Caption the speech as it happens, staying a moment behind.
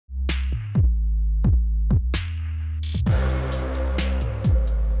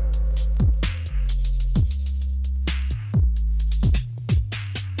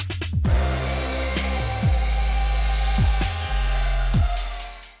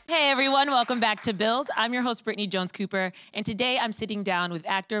everyone. Welcome back to Build. I'm your host, Brittany Jones-Cooper, and today I'm sitting down with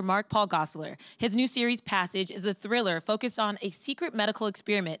actor Mark Paul Gosselaar. His new series, Passage, is a thriller focused on a secret medical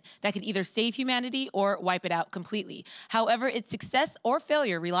experiment that could either save humanity or wipe it out completely. However, its success or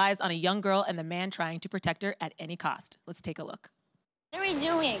failure relies on a young girl and the man trying to protect her at any cost. Let's take a look. What are we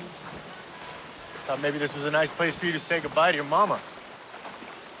doing? Thought maybe this was a nice place for you to say goodbye to your mama.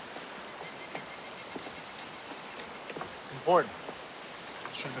 It's important.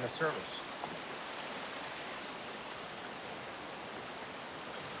 It should have been a service.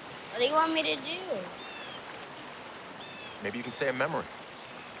 What do you want me to do? Maybe you can say a memory.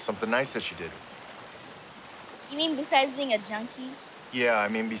 Something nice that she did. You mean besides being a junkie? Yeah, I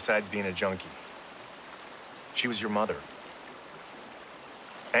mean besides being a junkie. She was your mother.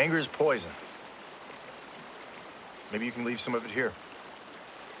 Anger is poison. Maybe you can leave some of it here.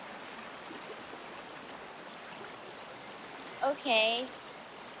 Okay.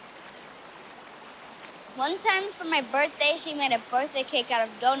 One time for my birthday, she made a birthday cake out of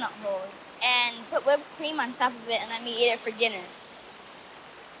donut holes and put whipped cream on top of it and let me eat it for dinner.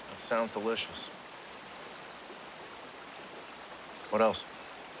 That sounds delicious. What else?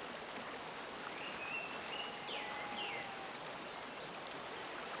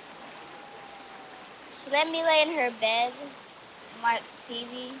 She let me lay in her bed and watch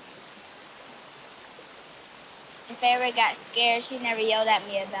TV. If I ever got scared, she never yelled at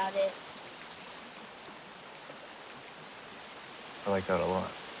me about it. I like that a lot.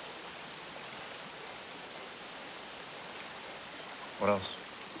 What else?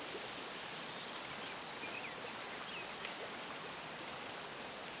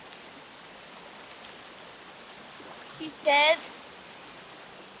 She said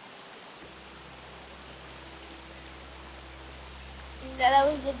that I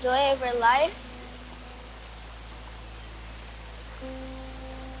was the joy of her life.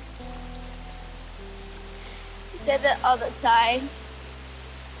 She said that all the time.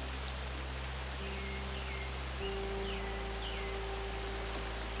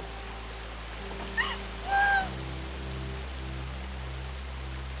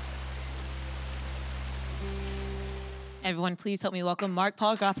 Everyone, please help me welcome Mark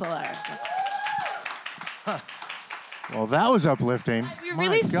Paul Gosselaar. Well, that was uplifting. We My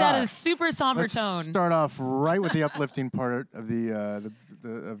really set God. a super somber Let's tone. start off right with the uplifting part of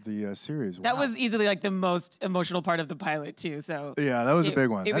the series. That Wow. was easily like the most emotional part of the pilot too. So Yeah, that was a big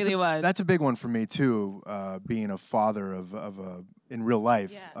one. It really was. That's a big one for me too. Being a father of a in real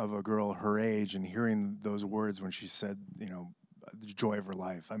life of a girl her age and hearing those words when she said, you know, the joy of her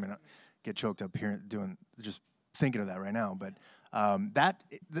life. I mean, I get choked up here just thinking of that right now. But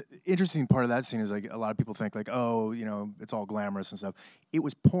the interesting part of that scene is like a lot of people think like, oh, you know, it's all glamorous and stuff. It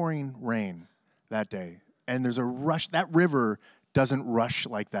was pouring rain that day, and there's a rush. That river doesn't rush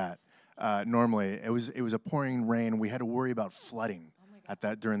like that normally. It was a pouring rain. We had to worry about flooding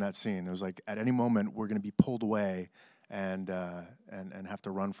during that scene. It was like at any moment we're going to be pulled away and have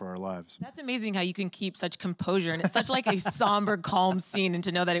to run for our lives. That's amazing how you can keep such composure, and it's such like a somber, calm scene, and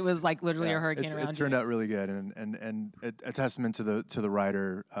to know that it was like literally a hurricane around you. It turned out really good, and a testament to the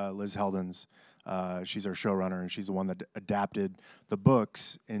writer Liz Heldens. She's our showrunner, and she's the one that adapted the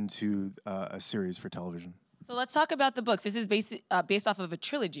books into a series for television. So let's talk about the books. This is based off of a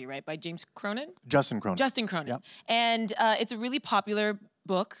trilogy, right, by James Cronin? Justin Cronin. Justin Cronin. Yep. And it's a really popular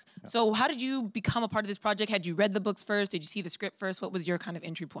book. Yep. So how did you become a part of this project? Had you read the books first? Did you see the script first? What was your kind of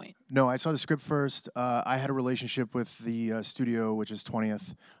entry point? No, I saw the script first. I had a relationship with the studio, which is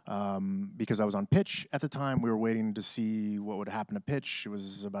 20th, because I was on pitch at the time. We were waiting to see what would happen to pitch. It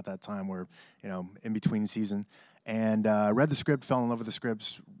was about that time where, you know, in between season. And read the script, fell in love with the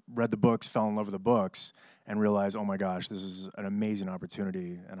scripts, read the books, fell in love with the books, and realized, oh my gosh, this is an amazing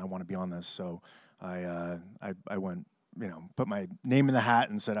opportunity, and I want to be on this. So I went, you know, put my name in the hat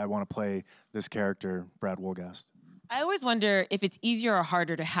and said I want to play this character, Brad Wolgast. I always wonder if it's easier or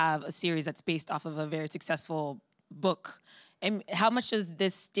harder to have a series that's based off of a very successful book. And how much does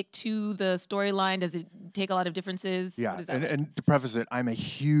this stick to the storyline? Does it take a lot of differences? Yeah, and to preface it, I'm a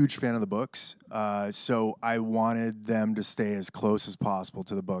huge fan of the books, so I wanted them to stay as close as possible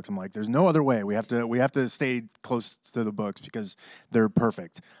to the books. I'm like, there's no other way. We have to stay close to the books because they're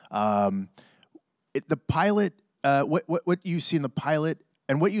perfect. The pilot, what you see in the pilot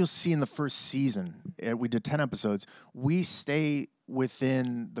and what you'll see in the first season, we did 10 episodes. We stay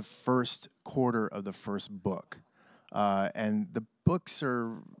within the first quarter of the first book. And the books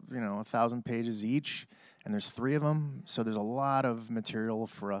are, you know, 1,000 pages each, and there's 3 of them, so there's a lot of material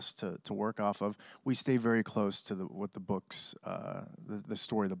for us to work off of. We stay very close to what the books, the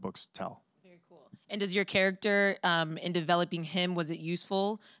story the books tell. Very cool. And does your character, in developing him, was it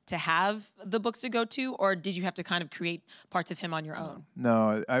useful to have the books to go to, or did you have to kind of create parts of him on your own?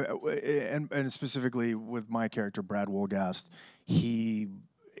 No, and specifically with my character, Brad Wolgast,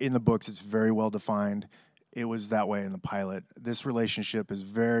 in the books, it's very well defined. It was that way in the pilot. This relationship is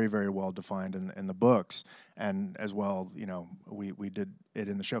very, very well defined in the books, and as well, you know, we did it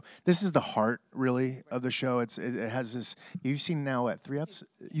in the show. This is the heart, really, of the show. It has this. You've seen now what 3 episodes?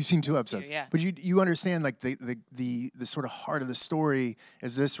 You've seen 2 episodes, yeah. but you understand like the sort of heart of the story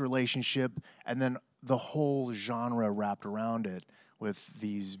is this relationship, and then the whole genre wrapped around it with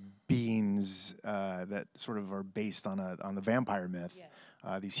these beings that sort of are based on the vampire myth. Yeah.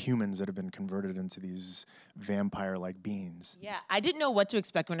 These humans that have been converted into these vampire-like beings. Yeah, I didn't know what to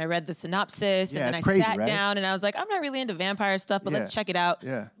expect when I read the synopsis, and then it's crazy, sat right? down, and I was like, I'm not really into vampire stuff, but let's check it out.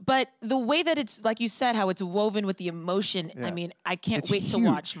 Yeah. But the way that it's, like you said, how it's woven with the emotion, I mean, I can't wait to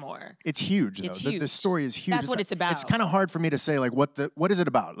watch more. It's huge, though. It's huge. The story is huge. That's what it's about. It's kind of hard for me to say, like, what is it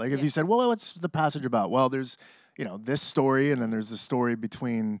about? Like, if you said, well, what's the passage about? Well, there's, you know, this story, and then there's the story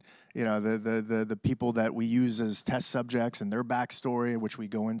between, you know, the people that we use as test subjects and their backstory, which we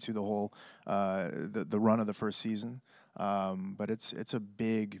go into the whole the run of the first season. But it's a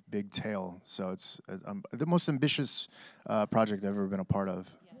big tale. So it's the most ambitious project I've ever been a part of,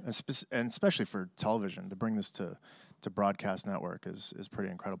 and especially for television, to bring this to broadcast network is pretty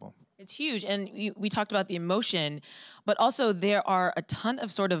incredible. It's huge, and we talked about the emotion, but also there are a ton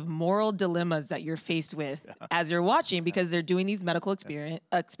of sort of moral dilemmas that you're faced with as you're watching, because they're doing these medical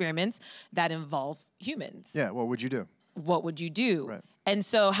experiments that involve humans. Yeah, what would you do? What would you do? Right. And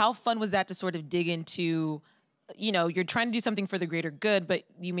so how fun was that to sort of dig into, you know, you're trying to do something for the greater good, but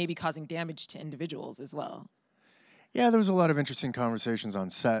you may be causing damage to individuals as well. Yeah, there was a lot of interesting conversations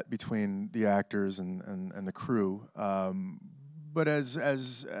on set between the actors and the crew. But as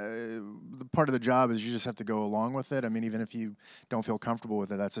the part of the job is you just have to go along with it. I mean, even if you don't feel comfortable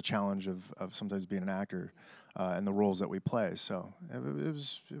with it, that's a challenge of sometimes being an actor and the roles that we play. So it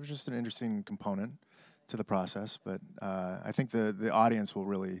was just an interesting component to the process. But I think the audience will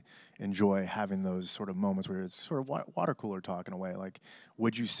really enjoy having those sort of moments where it's sort of water cooler talk in a way. Like,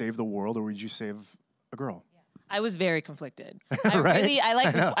 would you save the world or would you save a girl? I was very conflicted. Right?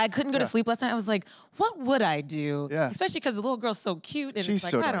 I couldn't go to sleep last night. I was like, what would I do? Yeah. Especially because the little girl's so cute, and She's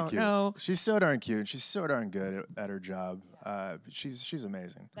it's so like, I darn don't cute. know. She's so darn cute. She's so darn good at her job. She's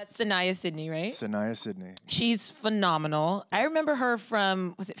amazing. That's Sanaya Sidney, right? Sanaya Sidney. She's phenomenal. I remember her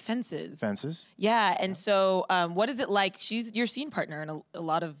from, was it Fences? Fences? Yeah, and so what is it like? She's your scene partner in a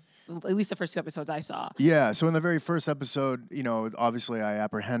lot of, at least the first 2 episodes I saw. Yeah, so in the very first episode, you know, obviously I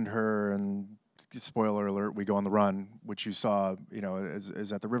apprehend her, and spoiler alert, we go on the run, which you saw, you know,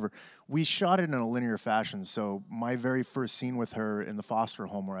 is at the river. We shot it in a linear fashion, so my very first scene with her in the foster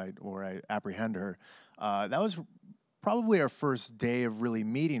home where I apprehend her, that was probably our first day of really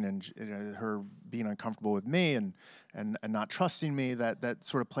meeting, and her being uncomfortable with me and not trusting me. That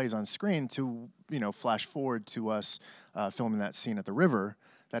sort of plays on screen to, you know, flash forward to us filming that scene at the river.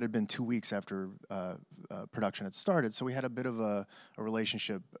 That had been 2 weeks after production had started, so we had a bit of a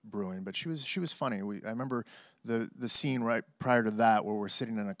relationship brewing. But she was funny. I remember the scene right prior to that where we're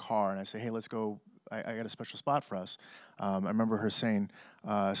sitting in a car, and I say, "Hey, let's go. I got a special spot for us." I remember her saying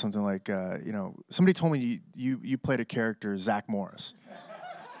something like, "You know, somebody told me you played a character, Zach Morris."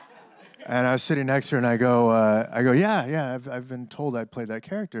 And I was sitting next to her, and I go, yeah, I've been told I played that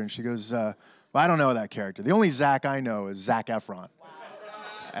character. And she goes, "Well, I don't know that character. The only Zach I know is Zac Efron."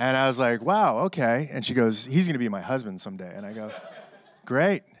 And I was like, wow, okay. And she goes, "He's going to be my husband someday." And I go,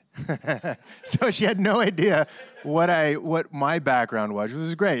 great. So she had no idea what my background was. It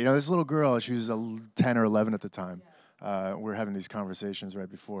was great. You know, this little girl, she was 10 or 11 at the time. We were having these conversations right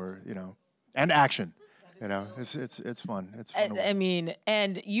before, you know, and action. You know, it's fun. It's fun. I mean,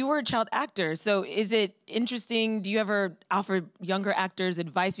 and you were a child actor, so is it interesting? Do you ever offer younger actors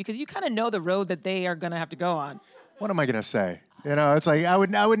advice, because you kind of know the road that they are going to have to go on? What am I going to say? You know, it's like I would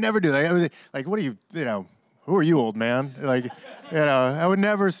never do that. I was like, what are you know, who are you, old man? Like, you know, I would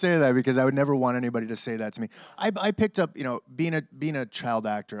never say that, because I would never want anybody to say that to me. I picked up, you know, being a child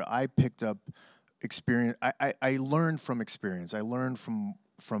actor, I picked up experience. I learned from experience. I learned from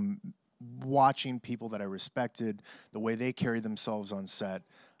watching people that I respected, the way they carried themselves on set,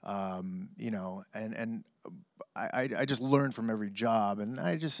 you know, and I just learned from every job, and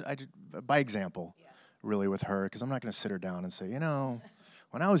I did by example. Really with her, because I'm not going to sit her down and say, you know,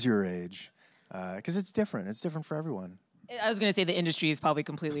 when I was your age, because it's different. It's different for everyone. I was going to say the industry is probably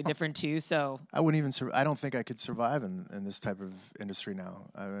completely different too. So I wouldn't even. I don't think I could survive in this type of industry now.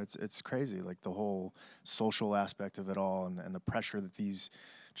 It's crazy, like the whole social aspect of it all, and the pressure that these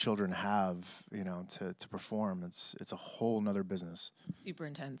children have, you know, to perform. It's a whole nother business. Super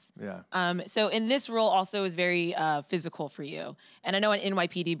intense. Yeah. So in this role also is very physical for you. And I know in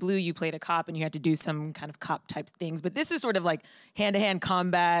NYPD Blue you played a cop and you had to do some kind of cop type things, but this is sort of like hand-to-hand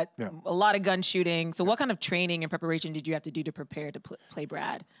combat, a lot of gun shooting. So what kind of training and preparation did you have to do to prepare to play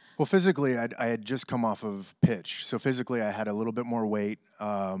Brad? Well, physically, I had just come off of pitch. So physically, I had a little bit more weight,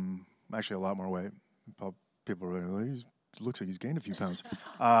 actually a lot more weight. People are like, he looks like he's gained a few pounds.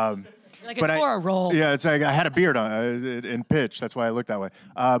 Like it's for a role. Yeah, it's like I had a beard on in pitch. That's why I looked that way.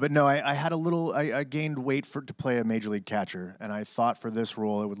 But no, I had a little. I gained weight to play a major league catcher, and I thought for this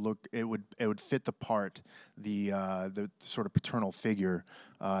role it would fit the part, the sort of paternal figure,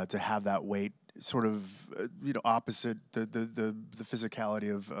 to have that weight sort of opposite the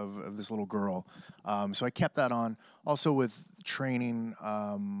physicality of this little girl. So I kept that on. Also with training,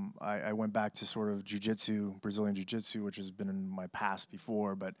 I went back to sort of jiu-jitsu, Brazilian jiu-jitsu, which has been in my past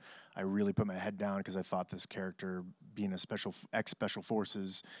before, but I really put my head down because I thought this character, being a ex-special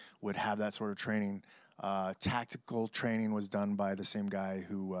forces, would have that sort of training. Tactical training was done by the same guy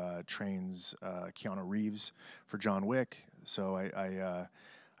who trains Keanu Reeves for John Wick. So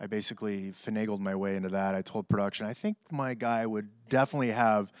I basically finagled my way into that. I told production, I think my guy would definitely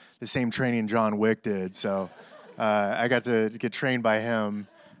have the same training John Wick did. So I got to get trained by him,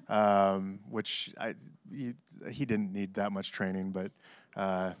 which he didn't need that much training, but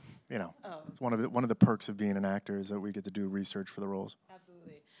it's one of the perks of being an actor is that we get to do research for the roles.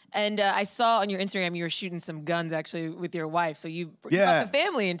 Absolutely. And I saw on your Instagram you were shooting some guns actually with your wife, so you brought the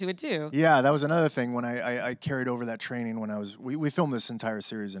family into it too. Yeah, that was another thing when I carried over that training when we filmed this entire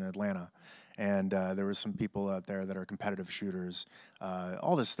series in Atlanta, and there were some people out there that are competitive shooters.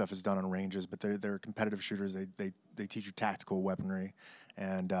 All this stuff is done on ranges, but they're competitive shooters. They teach you tactical weaponry,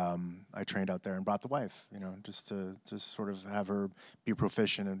 and I trained out there and brought the wife, just to sort of have her be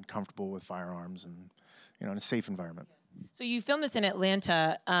proficient and comfortable with firearms and in a safe environment. So you filmed this in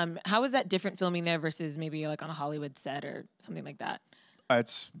Atlanta. How was that different filming there versus maybe like on a Hollywood set or something like that?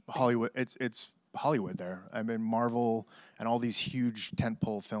 It's Hollywood. It's Hollywood there. I mean, Marvel and all these huge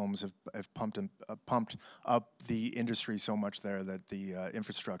tentpole films have pumped up the industry so much there that the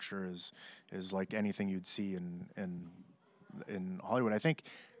infrastructure is like anything you'd see in Hollywood. I think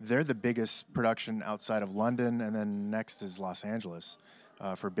they're the biggest production outside of London, and then next is Los Angeles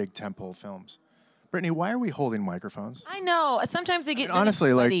for big tentpole films. Brittany, why are we holding microphones? I know. Sometimes they get really honestly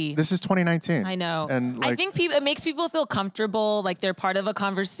sweaty. Like this is 2019. I know. And I think it makes people feel comfortable, like they're part of a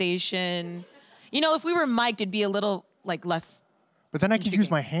conversation. If we were mic'd, it'd be a little like less. But then I could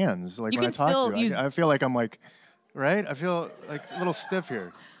use my hands like when I talk to you. I feel like I'm like, right? I feel like a little stiff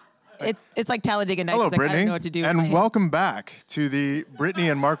here. It's like Talladega Nights. Hello, like, Brittany. I don't know what to do. And welcome back to the Brittany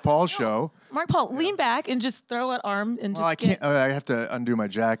and Mark Paul show. Mark Paul, lean back and just throw an arm and just. Well, I can't. I have to undo my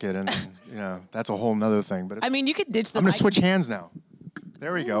jacket, and that's a whole nother thing. But I mean, you could ditch the. I'm gonna switch hands now.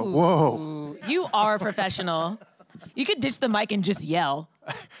 There we go. Whoa. You are a professional. You could ditch the mic and just yell.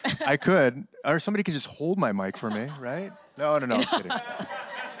 I could, or somebody could just hold my mic for me, right? No, I'm kidding.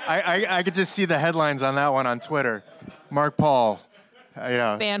 I could just see the headlines on that one on Twitter. Mark Paul.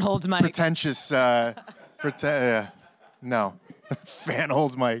 Fan holds mic. Pretentious. No. Fan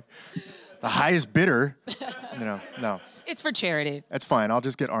holds mic. The highest bidder. No. It's for charity. That's fine. I'll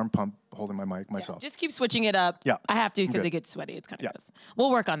just get arm pump holding my mic myself. Just keep switching it up. Yeah. I have to because it gets sweaty. It's kind of gross. We'll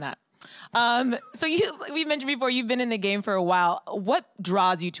work on that. So we mentioned before you've been in the game for a while. What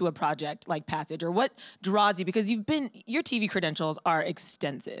draws you to a project like Passage, or what draws you? Because your TV credentials are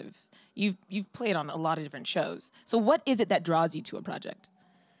extensive. You've played on a lot of different shows. So what is it that draws you to a project?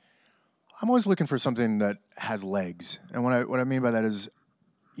 I'm always looking for something that has legs. And what I mean by that is,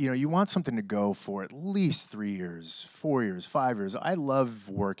 you want something to go for at least 3 years, 4 years, 5 years. I love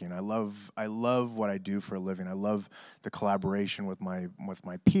working. I love what I do for a living. I love the collaboration with my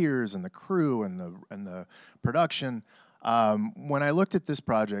peers and the crew and the production. When I looked at this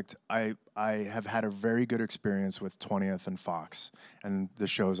project, I have had a very good experience with 20th and Fox, and the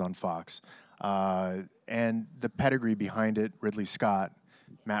shows on Fox. And the pedigree behind it, Ridley Scott,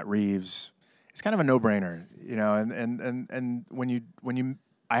 Matt Reeves, it's kind of a no-brainer, and when you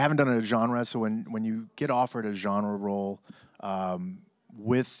I haven't done a genre, so when you get offered a genre role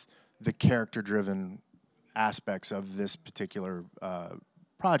with the character-driven aspects of this particular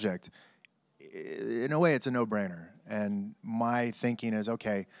project, in a way, it's a no-brainer. And my thinking is,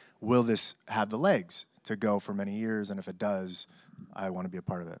 okay, will this have the legs to go for many years? And if it does, I want to be a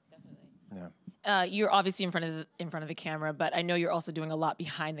part of it. Definitely. Yeah. You're obviously in front of the camera, but I know you're also doing a lot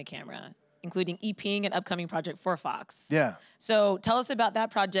behind the camera. including EPing an upcoming project for Fox. Yeah. So tell us about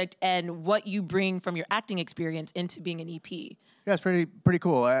that project and what you bring from your acting experience into being an EP. Yeah, it's pretty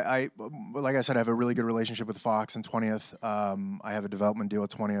cool. I like I said, I have a really good relationship with Fox and 20th. I have a development deal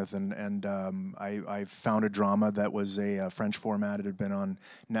with 20th, and I found a drama that was a French format. It had been on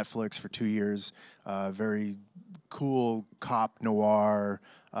Netflix for 2 years. Very cool cop noir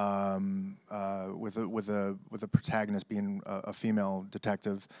with a protagonist being a female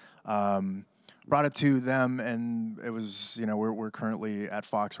detective. Brought it to them, and it was, we're currently at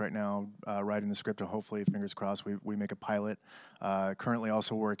Fox right now writing the script, and hopefully, fingers crossed, we make a pilot. Currently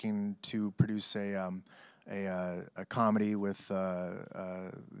also working to produce a comedy with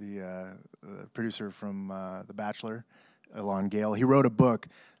the producer from The Bachelor, Alon Gale. He wrote a book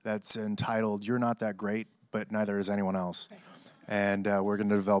that's entitled "You're Not That Great, But Neither Is Anyone Else." And we're going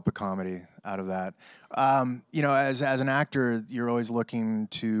to develop a comedy out of that. As an actor, you're always looking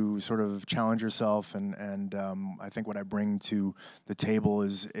to sort of challenge yourself, and I think what I bring to the table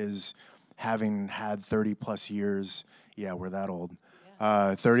is having had 30 plus years. Yeah, we're that old.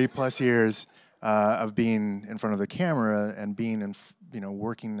 30 plus years of being in front of the camera and being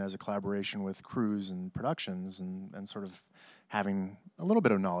working as a collaboration with crews and productions, and sort of having a little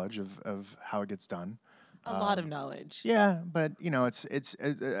bit of knowledge of how it gets done. A lot of knowledge. Yeah, but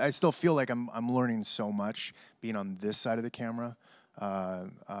I still feel like I'm learning so much being on this side of the camera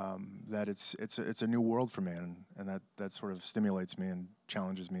that it's a new world for me, and that sort of stimulates me and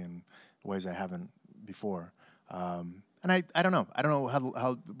challenges me in ways I haven't before. And I don't know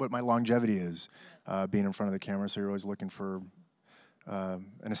how what my longevity is being in front of the camera. So you're always looking for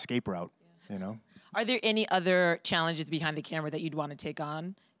an escape route, Are there any other challenges behind the camera that you'd want to take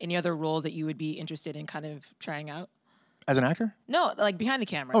on? Any other roles that you would be interested in kind of trying out? As an actor? No, like behind the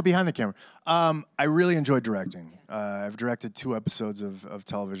camera. Oh, behind the camera. I really enjoyed directing. I've directed 2 episodes of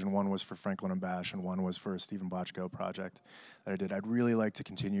television. One was for Franklin and Bash, and one was for a Stephen Bochco project that I did. I'd really like to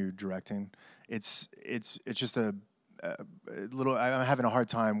continue directing. It's just a little. I'm having a hard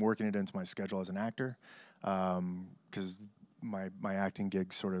time working it into my schedule as an actor because my acting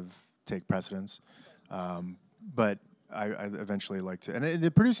gigs sort of take precedence. But I eventually like to, and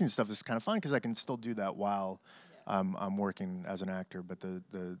the producing stuff is kind of fun because I can still do that while I'm working as an actor. But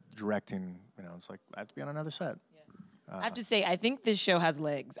the directing, it's like I have to be on another set. Yeah. I have to say, I think this show has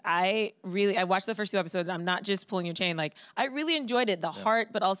legs. I watched the first 2 episodes. I'm not just pulling your chain. Like, I really enjoyed it. The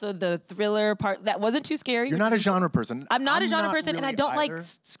heart, but also the thriller part that wasn't too scary. You're not a genre person. I'm not a genre person, really and I don't either. like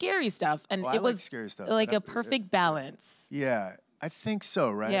scary stuff. And Well, it I was like scary stuff, like a perfect balance. Yeah, I think so.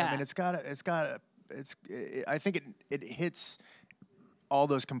 Right. Yeah. I mean, I think it hits all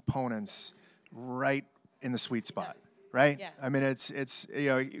those components right in the sweet spot, right? Yeah. I mean, it's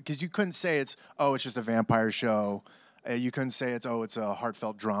because you couldn't say it's just a vampire show. You couldn't say it's a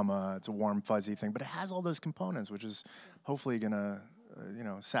heartfelt drama. It's a warm, fuzzy thing, but it has all those components, which is hopefully gonna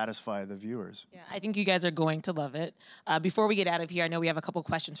satisfy the viewers. Yeah, I think you guys are going to love it. Before we get out of here, I know we have a couple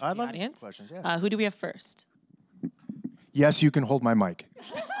questions from the audience. Questions, yeah. Who do we have first? Yes, you can hold my mic.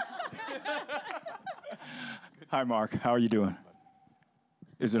 Hi, Mark. How are you doing?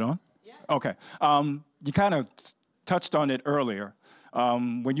 Is it on? Yeah. Okay. You kind of touched on it earlier.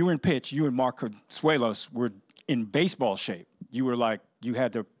 When you were in pitch, you and Mark Consuelos were in baseball shape. You were like, you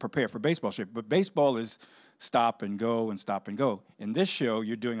had to prepare for baseball shape. But baseball is stop and go and stop and go. In this show,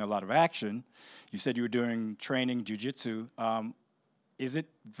 you're doing a lot of action. You said you were doing training, jiu-jitsu. Is it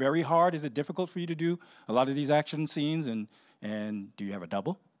very hard? Is it difficult for you to do a lot of these action scenes? And do you have a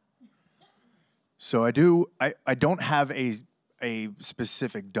double? So I do. I don't have a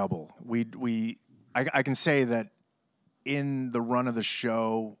specific double. I can say that in the run of the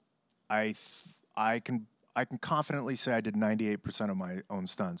show, I can confidently say I did 98% of my own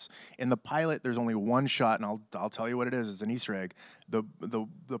stunts. In the pilot, there's only one shot, and I'll tell you what it is. It's an Easter egg.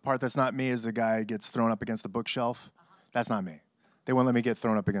 The part that's not me is the guy gets thrown up against the bookshelf. That's not me. They won't let me get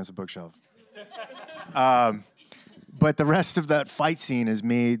thrown up against a bookshelf. But the rest of that fight scene is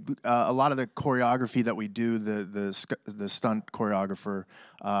me. A lot of the choreography that we do, the stunt choreographer,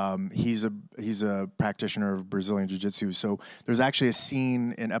 he's a practitioner of Brazilian Jiu-Jitsu. So there's actually a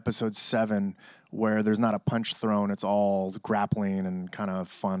scene in episode 7 where there's not a punch thrown. It's all grappling and kind of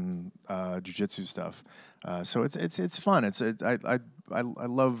fun Jiu-Jitsu stuff. So it's fun. I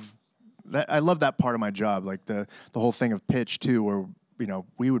love that. I love that part of my job, like the whole thing of pitch too, where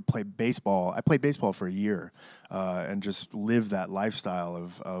we would play baseball. I played baseball for a year and just lived that lifestyle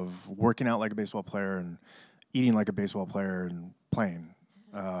of working out like a baseball player and eating like a baseball player and playing.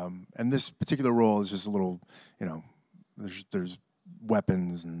 And this particular role is just a little, there's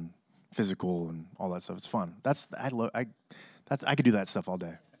weapons and physical and all that stuff. It's fun. I could do that stuff all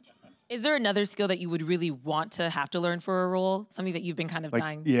day. Is there another skill that you would really want to have to learn for a role? Something that you've been kind of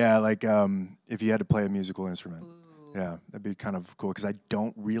dying? Yeah, like if you had to play a musical instrument. Ooh. Yeah, that'd be kind of cool because I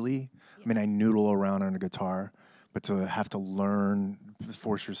don't really. I mean, I noodle around on a guitar, but to have to learn,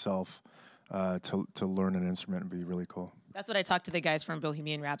 force yourself to learn an instrument would be really cool. That's what I talked to the guys from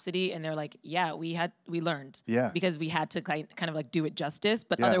Bohemian Rhapsody, and they're like, "Yeah, we learned, because we had to kind of like do it justice,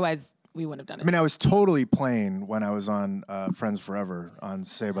 but otherwise we wouldn't have done it." I mean, I was totally playing when I was on Friends Forever on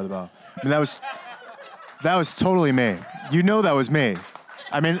Saved by the Bell. I mean, that was totally me. You know, that was me.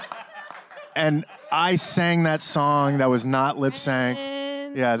 I mean, and I sang that song that was not lip sync.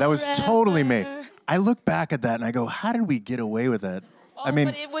 Yeah, that was totally me. I look back at that and I go, "How did we get away with it?" Oh, I mean,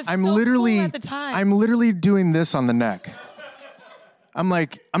 but it was I'm so literally, cool at the time. I'm literally doing this on the neck. I'm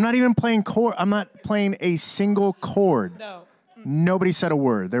like, I'm not even playing chord. I'm not playing a single chord. No. Nobody said a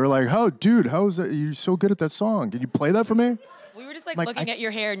word. They were like, "Oh, dude, how's that? You're so good at that song. Can you play that for me?" We were just like looking at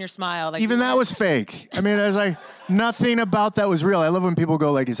your hair and your smile. Like, even that was fake. I mean, I was like, nothing about that was real. I love when people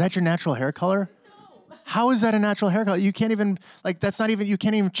go like, "Is that your natural hair color?" No. How is that a natural hair color? You can't even, like, that's not even, you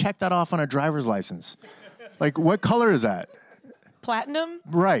can't even check that off on a driver's license. Like, what color is that? Platinum?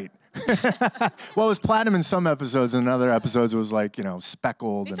 Right. Well, it was platinum in some episodes, and in other episodes it was like, you know,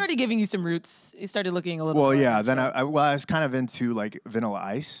 speckled. They started giving you some roots. It started looking a little. Well, yeah. Then I was kind of into like Vanilla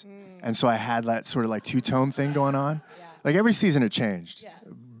Ice, and so I had that sort of like two-tone thing going on. Yeah. Like every season it changed,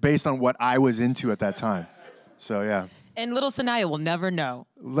 based on what I was into at that time. So yeah. And little Sanaya will never know.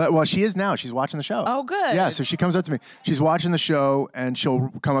 Well, she is now. She's watching the show. Oh, good. Yeah. So she comes up to me. She's watching the show, and she'll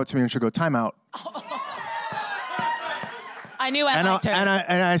come up to me and she'll go, "Time out." I knew I liked her. And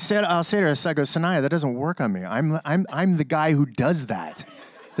I'll say to her, I go, "Sanaya, that doesn't work on me. I'm the guy who does that.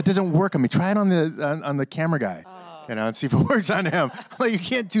 That doesn't work on me. Try it on the camera guy, you know, and see if it works on him." I'm like, "You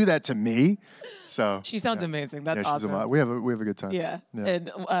can't do that to me." So she sounds amazing. That's awesome. We have a good time. Yeah. And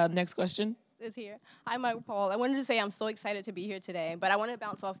next question is here. Hi, Mike Paul. I wanted to say I'm so excited to be here today, but I want to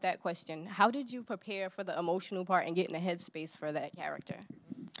bounce off that question. How did you prepare for the emotional part and get in the headspace for that character?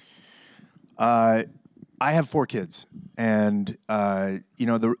 I have 4 kids, and you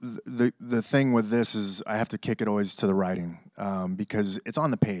know, the thing with this is I have to kick it always to the writing because it's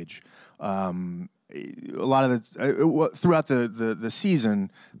on the page. A lot of throughout the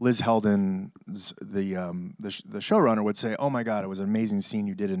season, Liz Heldens, the showrunner, would say, "Oh my God, it was an amazing scene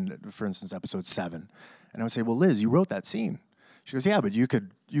you did in, for instance, episode 7," and I would say, "Well, Liz, you wrote that scene." She goes, "Yeah, but you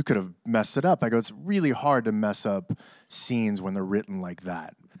could have messed it up." I go, "It's really hard to mess up scenes when they're written like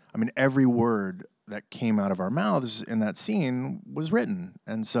that. I mean, every word that came out of our mouths in that scene was written.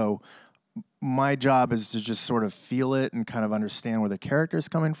 And so my job is to just sort of feel it and kind of understand where the character is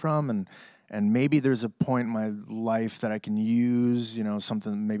coming from. And maybe there's a point in my life that I can use, you know,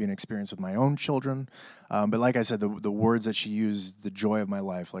 something, maybe an experience with my own children. But like I said, the words that she used, the joy of my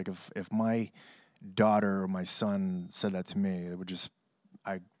life, like if my daughter or my son said that to me, it would just,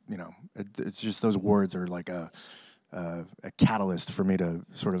 it's just those words are like a catalyst for me to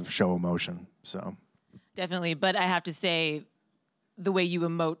sort of show emotion. So definitely, but I have to say, the way you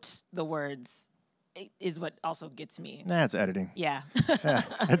emote the words is what also gets me. That's editing. Yeah. Yeah,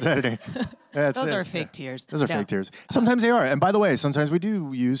 that's editing. Those are fake tears. Those are fake tears. Sometimes they are. And by the way, sometimes we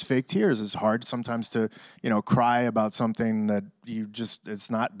do use fake tears. It's hard sometimes to, you know, cry about something that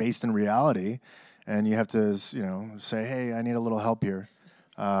it's not based in reality. And you have to, you know, say, "Hey, I need a little help here."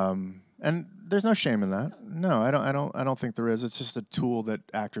 And there's no shame in that. No, I don't think there is. It's just a tool that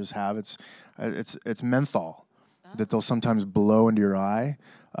actors have. It's menthol that they'll sometimes blow into your eye.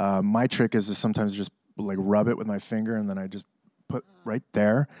 My trick is to sometimes just like rub it with my finger, and then I just put right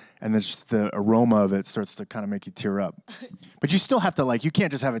there, and then just the aroma of it starts to kind of make you tear up. But you still have to, like, you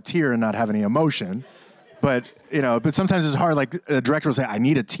can't just have a tear and not have any emotion. But, you know, sometimes it's hard. Like, a director will say, "I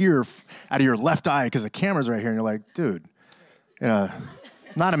need a tear out of your left eye because the camera's right here," and you're like, "Dude, you know,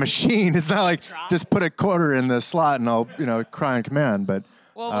 not a machine. It's not like just put a quarter in the slot and I'll, you know, cry on command." But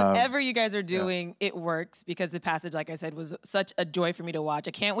well, whatever you guys are doing, it works because The Passage, like I said, was such a joy for me to watch.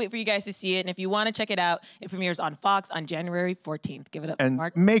 I can't wait for you guys to see it. And if you want to check it out, it premieres on Fox on January 14th. Give it up, and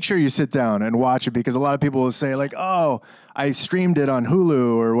Mark. Make sure you sit down and watch it, because a lot of people will say like, "Oh, I streamed it on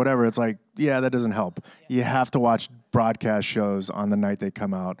Hulu or whatever." It's like, yeah, that doesn't help. You have to watch broadcast shows on the night they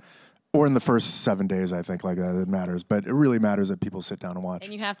come out. Or in the first 7 days, I think, like that, it matters. But it really matters that people sit down and watch.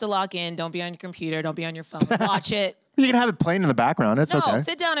 And you have to log in. Don't be on your computer. Don't be on your phone. Watch it. You can have it playing in the background. It's okay. No,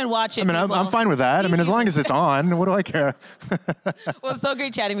 sit down and watch it. I mean, I'm fine with that. I mean, as long as it's on, what do I care? Well, it's so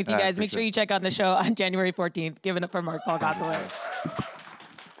great chatting with you guys. Make sure you check out the show on January 14th. Give it up for Mark Paul Gosselaar.